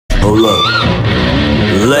Hold up.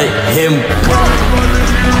 Let him go.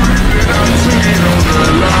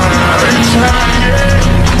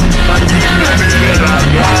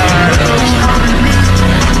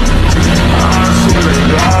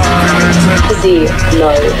 No.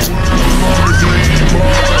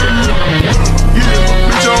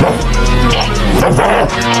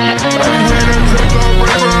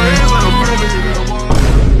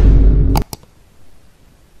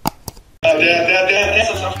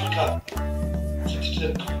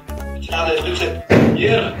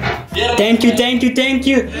 Thank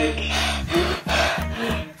you.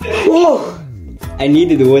 Oh, I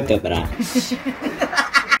needed water, bruh.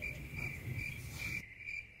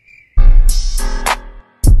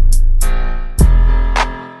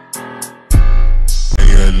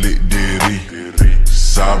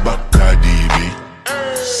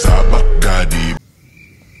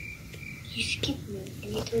 You skipped me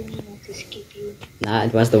and you told me not to skip you. Nah,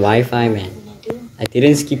 it was the Wi-Fi, man. I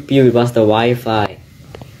didn't skip you, it was the Wi-Fi.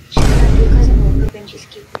 Shut up, your cousin will go when you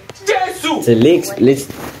skip me. So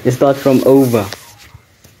let's start from over.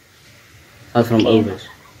 Start from over.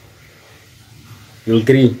 You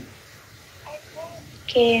agree?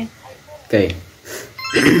 Okay. Okay.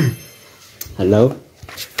 Hello?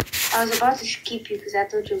 I was about to skip you because I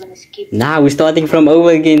thought you were gonna skip me. Nah, we're starting from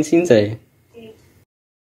over again, Sensei.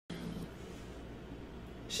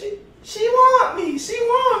 She want me. She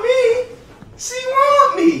want me. She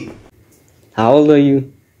want me. How old are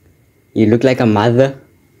you? You look like a mother.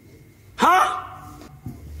 Huh?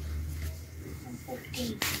 I'm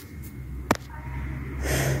 15.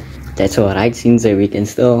 That's alright, Sensei. We can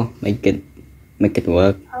still make it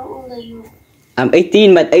work. How old are you? I'm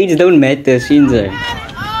 18, but age don't matter, Sensei.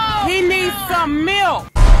 He needs some milk.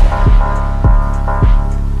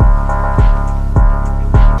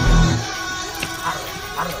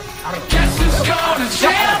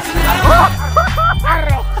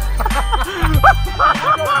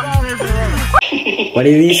 What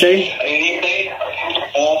did he say?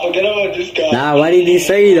 Forget about this guy. Nah, what did he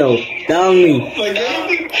say though? Tell me. Forget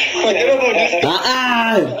about this guy.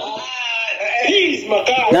 Peace, my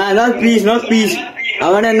guy. Nah, not peace. I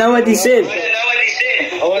wanna know what he said.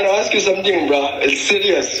 I want to ask you something, bro. It's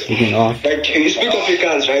serious. Like, you speak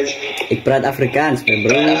Afrikaans, right? Ik praat Afrikaans, my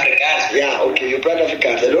bro. Yeah, okay, you praat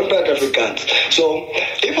Afrikaans. I don't praat Afrikaans. So,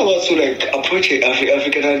 if I was to like approach an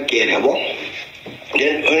African girl,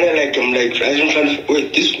 then I'm like, I'm trying to,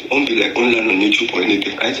 wait, this won't be like online on YouTube or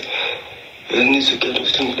anything, right? I need to get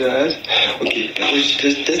this thing there, right? Okay, that's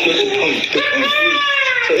not the point.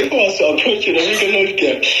 So if I was to approach an African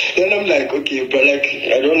girl, then I'm like, okay, but like,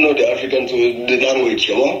 I don't know the African the language,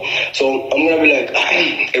 you know? So I'm gonna be like,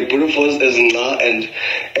 a beautiful as na and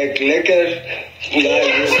a lekker will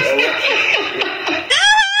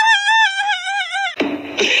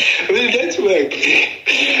that work?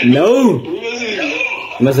 No.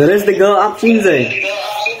 You must raise the girl up, Sensei.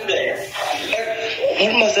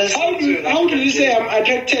 What must I say? How do you say I'm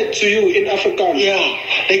attracted to you in Afrikaans? Yeah,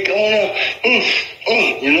 like I wanna,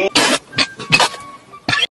 you know.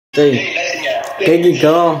 Kijk die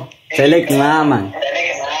girl. Zij lijkt na, man.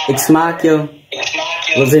 Ik smaak jou.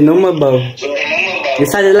 Wat is je nummer, bro? You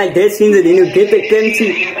started like that, Sensei, then you get the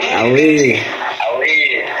kimchi. Away.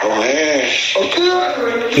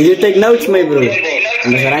 Okay. Did you take notes, my bro?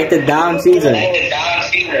 You must write it down, Sensei.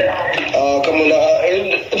 Come on,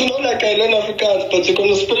 it's not like I learn Afrikaans, but you're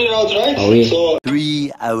gonna spell it out, right? Oh, yeah. So,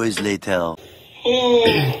 3 hours later.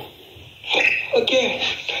 okay.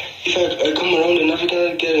 If I come around an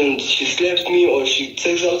African girl and she slaps me or she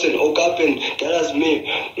takes out an oak up and that is me,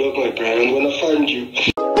 look, my brother, I'm gonna find you.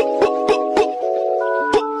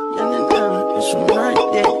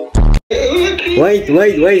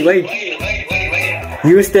 Wait.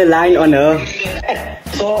 Use the line on her.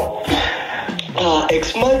 So,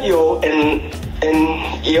 expand your and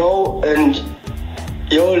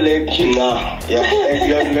your leg now. Yeah,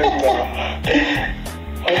 your leg now.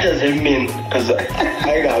 What does it mean? Because I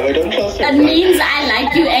don't trust you. That means I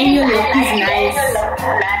like you and your look is nice.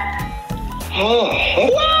 Wow,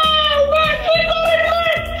 what? We got it,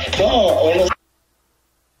 man! No,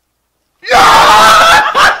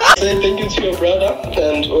 say thank you to your brother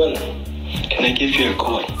and, well, can I give you a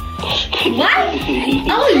call? What?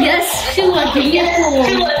 Oh yes, sure, give me a call.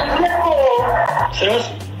 Serious?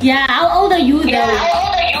 Yeah, how old are you though?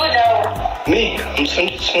 Me? I'm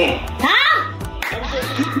 22. Huh?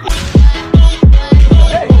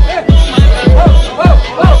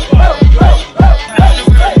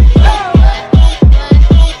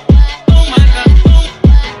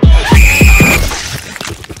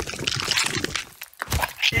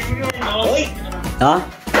 Huh?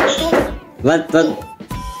 What?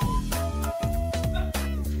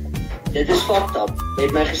 Dit is fucked up. Jy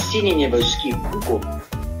het my gesien en jy wou skiep. Hoekom?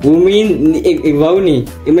 Hoe meen? Ik wou niet.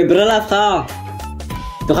 Ik heb mijn bril afgehaald.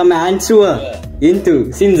 Toen gaat mijn hand zo. Into.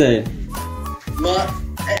 Zien ze? Maar,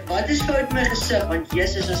 wat is fout met my gesig? Want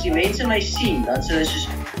Jesus, as die mense my sien, dan sê hulle soos,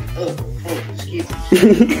 skiep. Is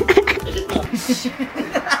dit nou?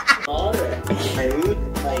 My hoed,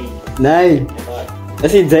 Nee.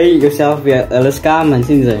 Dat is jij jezelf weer. Hulle skaam man,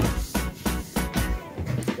 zien ze?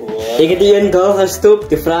 Ik heb die een girl gestopt.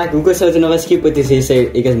 Die vraag, hoe zou ze nog een skip? En die zei,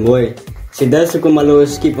 ik is mooi. Ze dat ze komen al een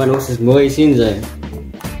skip, maar ook is mooi, zien ze?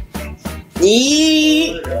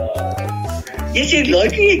 Jy sê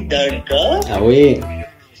like ek dink, hè? Ja, wee.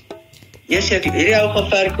 Jy sê ek hierdie ou gaan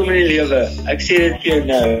ver kom in die lewe. Ek sê dit vir jou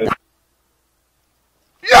nou.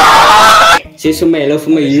 Ze is voor mij, love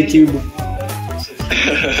voor mijn YouTube.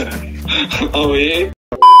 Oh wee.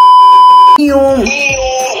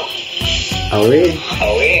 Away.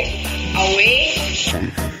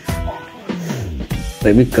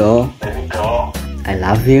 Baby girl, I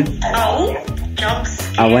love you.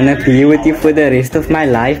 I wanna be with you for the rest of my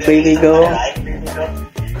life, baby girl.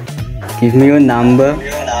 Give me your number.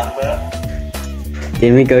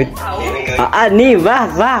 Give me go. Nee,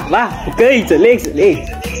 wacht. Oké, links.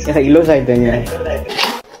 Ja, ik los uit dan, ja.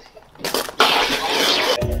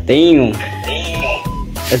 Damn.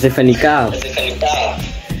 Dat is van die kaap.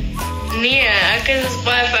 Nee, ek is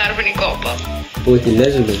baie ver van die Kaap af. Port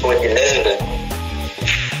Elizabeth.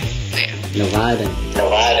 Nee, Nevada.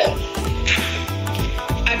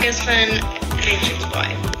 ek is van Richards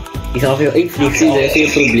Bay. Ik zal voor jou uitvliegen, dat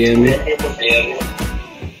is geen probleem.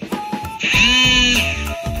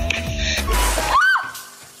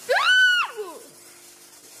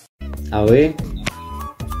 Away.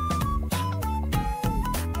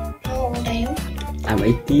 How old are you? I'm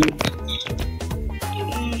 18.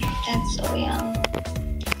 That's so young.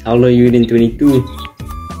 How old are you in 22?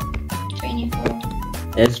 24.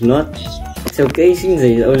 That's not. It's okay since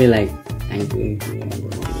it's only like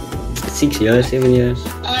 6 years, 7 years.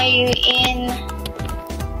 Are you in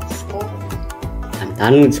school? I'm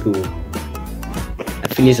done with school. I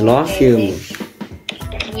finished last year. Where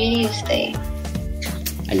do you stay?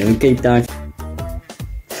 I live in Cape Town.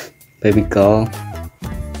 Baby girl,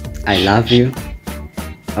 I love you.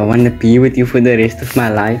 I wanna be with you for the rest of my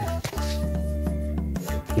life.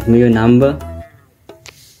 Give me your number.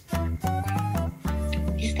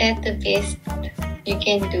 Is that the best you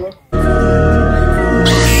can do?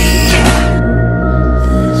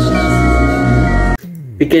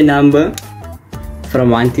 Pick a number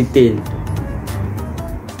from 1 to 10.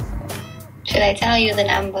 Should I tell you the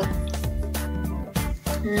number?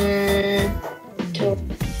 2.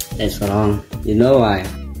 That's wrong. You know why?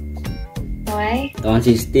 Why? The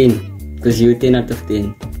answer is 10. Because you're 10 out of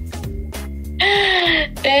 10.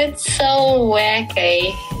 That's so whack,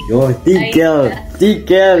 eh? Yo, T-girl. That's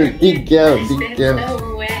so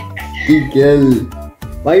whack. T-girl.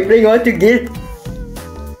 Why you playing hard to get?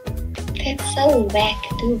 That's so whack.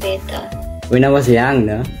 Do better. When I was young,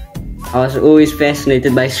 no? I was always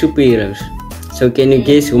fascinated by superheroes. So can you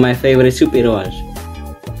guess who my favorite superhero was?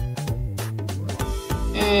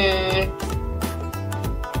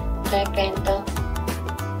 Black Panther.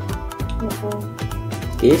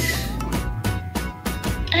 Guess?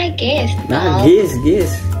 I guess. Nah, No.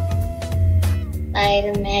 guess.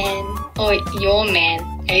 Iron Man. Oh, your man.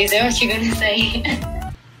 Is that what you're gonna say?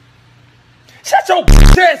 Shut your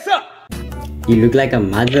ass up! You look like a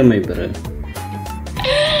mother, my bro.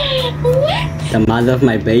 What? The mother of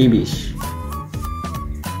my babies.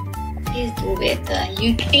 Please do better.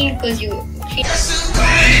 You think because you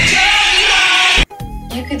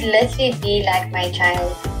could literally be like my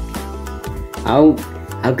child. How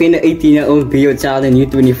can an 18-year-old be your child and you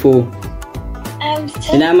 24? I'm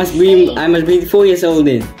so And I must be 4 years old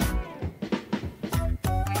then.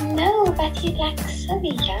 No, but you like so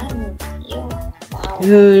young. Yo, wow.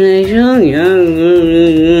 You're so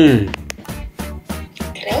young.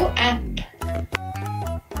 Grow up.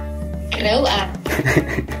 Grow up.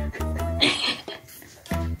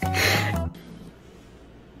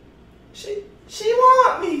 She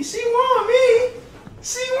want me. She want me.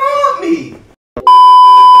 She want me.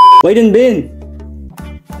 Widen Ben.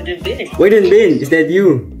 Is that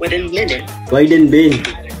you? Widen Ben.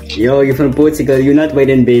 Yo, you're from Portugal. You're not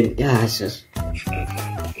Widen Ben. Yeah, sus.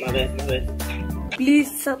 My bad.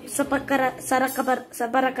 Please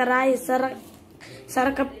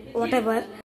whatever.